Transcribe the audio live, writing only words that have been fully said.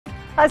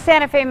A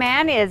Santa Fe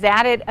man is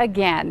at it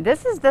again.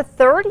 This is the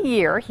third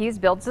year he's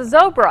built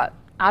Zozobra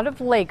out of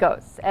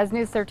Legos. As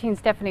News 13's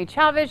Stephanie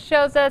Chavez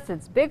shows us,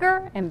 it's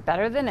bigger and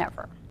better than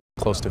ever.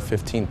 Close to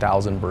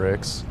 15,000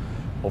 bricks,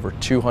 over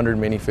 200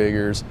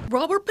 minifigures.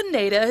 Robert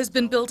Pineda has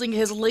been building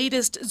his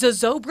latest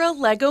Zozobra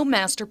Lego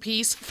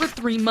masterpiece for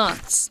 3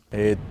 months.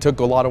 It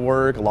took a lot of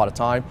work, a lot of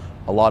time,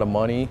 a lot of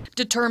money.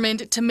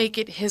 Determined to make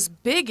it his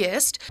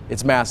biggest,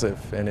 it's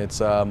massive, and it's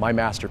my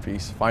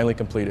masterpiece, finally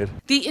completed.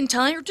 The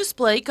entire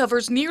display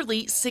covers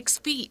nearly 6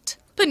 feet.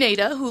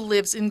 Pineda, who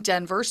lives in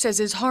Denver, says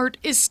his heart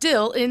is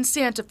still in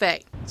Santa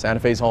Fe. Santa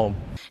Fe's home.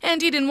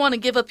 And he didn't want to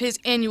give up his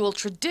annual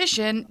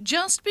tradition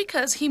just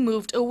because he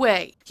moved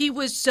away. He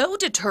was so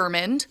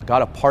determined.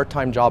 Got a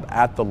part-time job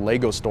at the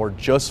Lego store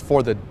just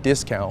for the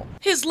discount.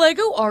 His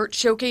Lego art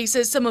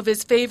showcases some of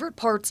his favorite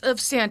parts of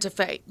Santa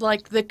Fe,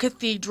 like the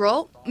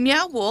cathedral,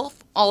 Meow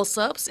Wolf,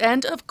 Allsups,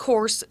 and of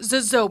course,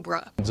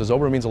 Zozobra.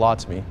 Zozobra means a lot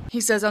to me.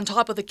 He says on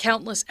top of the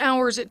countless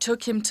hours it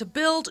took him to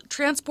build,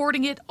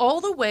 transporting it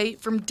all the way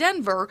from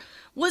Denver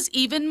was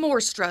even more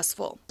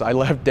stressful. I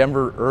left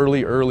Denver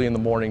early in the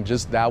morning,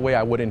 just that way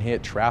I wouldn't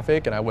hit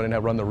traffic and I wouldn't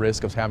have run the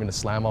risk of having to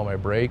slam on my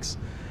brakes.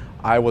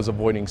 I was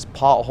avoiding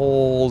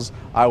potholes,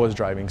 I was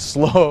driving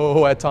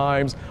slow at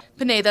times.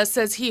 Pineda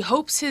says he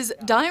hopes his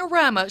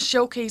diorama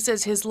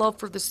showcases his love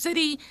for the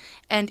city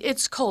and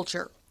its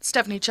culture.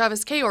 Stephanie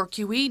Chavez,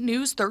 KRQE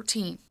News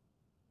 13.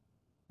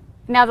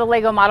 Now, the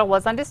Lego model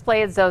was on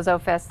display at Zozo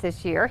Fest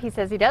this year. He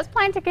says he does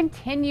plan to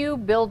continue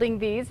building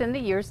these in the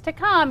years to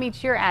come,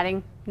 each year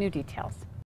adding new details.